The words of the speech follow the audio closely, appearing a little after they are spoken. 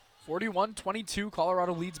41-22,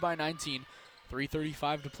 Colorado leads by 19.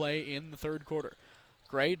 3:35 to play in the third quarter.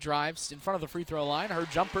 Gray drives in front of the free throw line. Her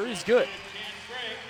jumper is good.